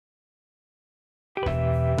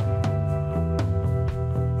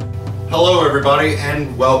Hello everybody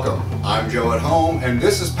and welcome. I'm Joe at home and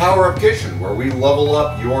this is Power Up Kitchen, where we level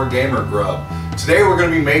up your gamer grub. Today we're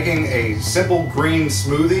going to be making a simple green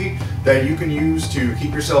smoothie that you can use to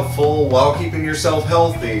keep yourself full while keeping yourself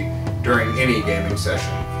healthy during any gaming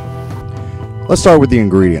session. Let's start with the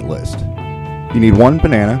ingredient list. You need 1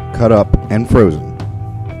 banana cut up and frozen,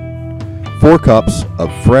 4 cups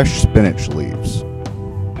of fresh spinach leaves,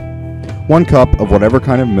 1 cup of whatever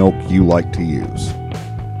kind of milk you like to use,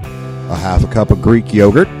 a half a cup of Greek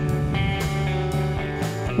yogurt,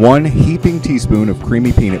 1 heaping teaspoon of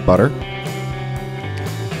creamy peanut butter,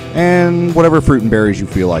 and whatever fruit and berries you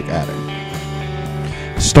feel like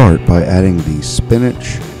adding. Start by adding the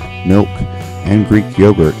spinach, milk, and Greek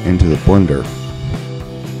yogurt into the blender.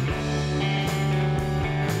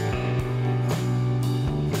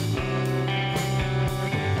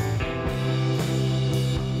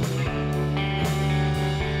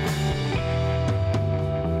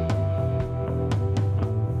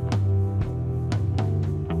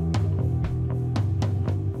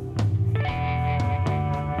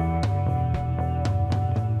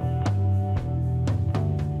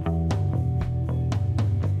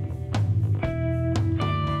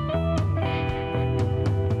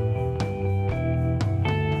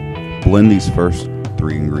 Blend these first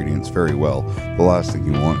 3 ingredients very well. The last thing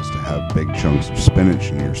you want is to have big chunks of spinach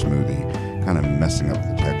in your smoothie, kind of messing up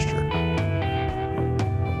the texture.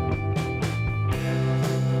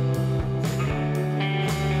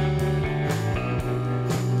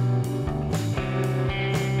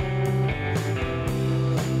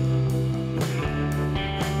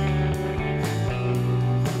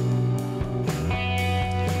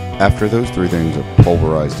 After those 3 things are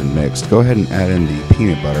pulverized and mixed, go ahead and add in the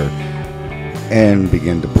peanut butter and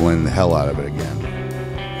begin to blend the hell out of it again.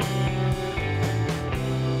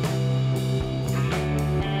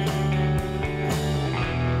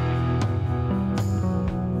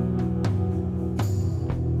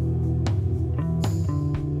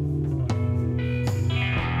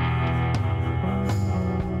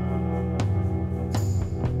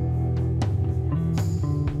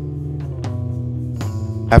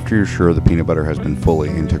 After you're sure the peanut butter has been fully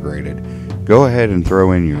integrated, go ahead and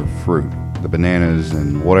throw in your fruit, the bananas,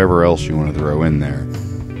 and whatever else you want to throw in there.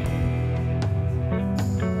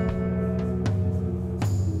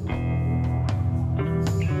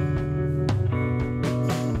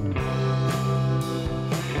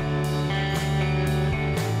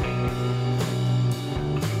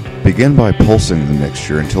 Begin by pulsing the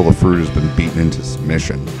mixture until the fruit has been beaten into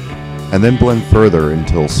submission, and then blend further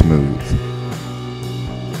until smooth.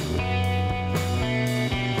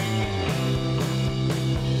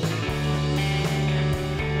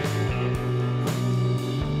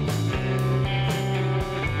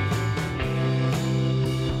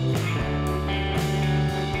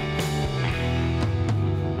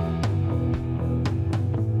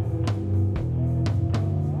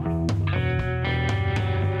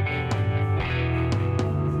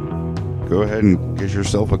 Go ahead and get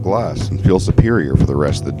yourself a glass and feel superior for the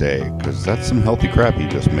rest of the day, because that's some healthy crap you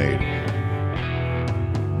just made.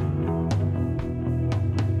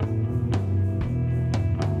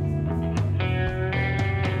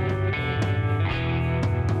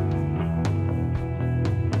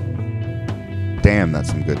 Damn, that's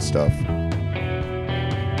some good stuff.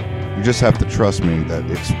 You just have to trust me that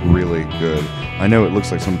it's really good. I know it looks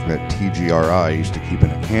like something that TGRI used to keep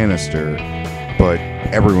in a canister, but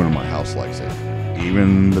everyone in my house likes it,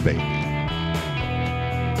 even the baby.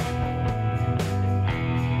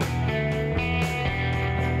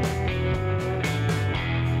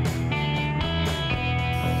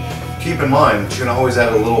 Keep in mind that you can always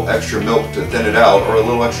add a little extra milk to thin it out or a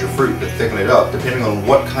little extra fruit to thicken it up, depending on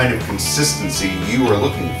what kind of consistency you are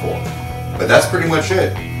looking for. But that's pretty much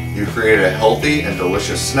it. You've created a healthy and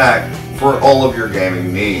delicious snack for all of your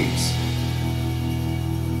gaming needs.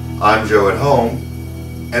 I'm Joe at home,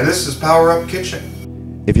 and this is Power Up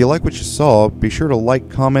Kitchen. If you like what you saw, be sure to like,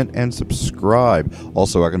 comment, and subscribe.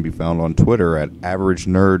 Also, I can be found on Twitter at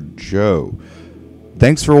AverageNerdJoe.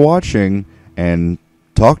 Thanks for watching, and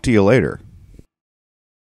talk to you later.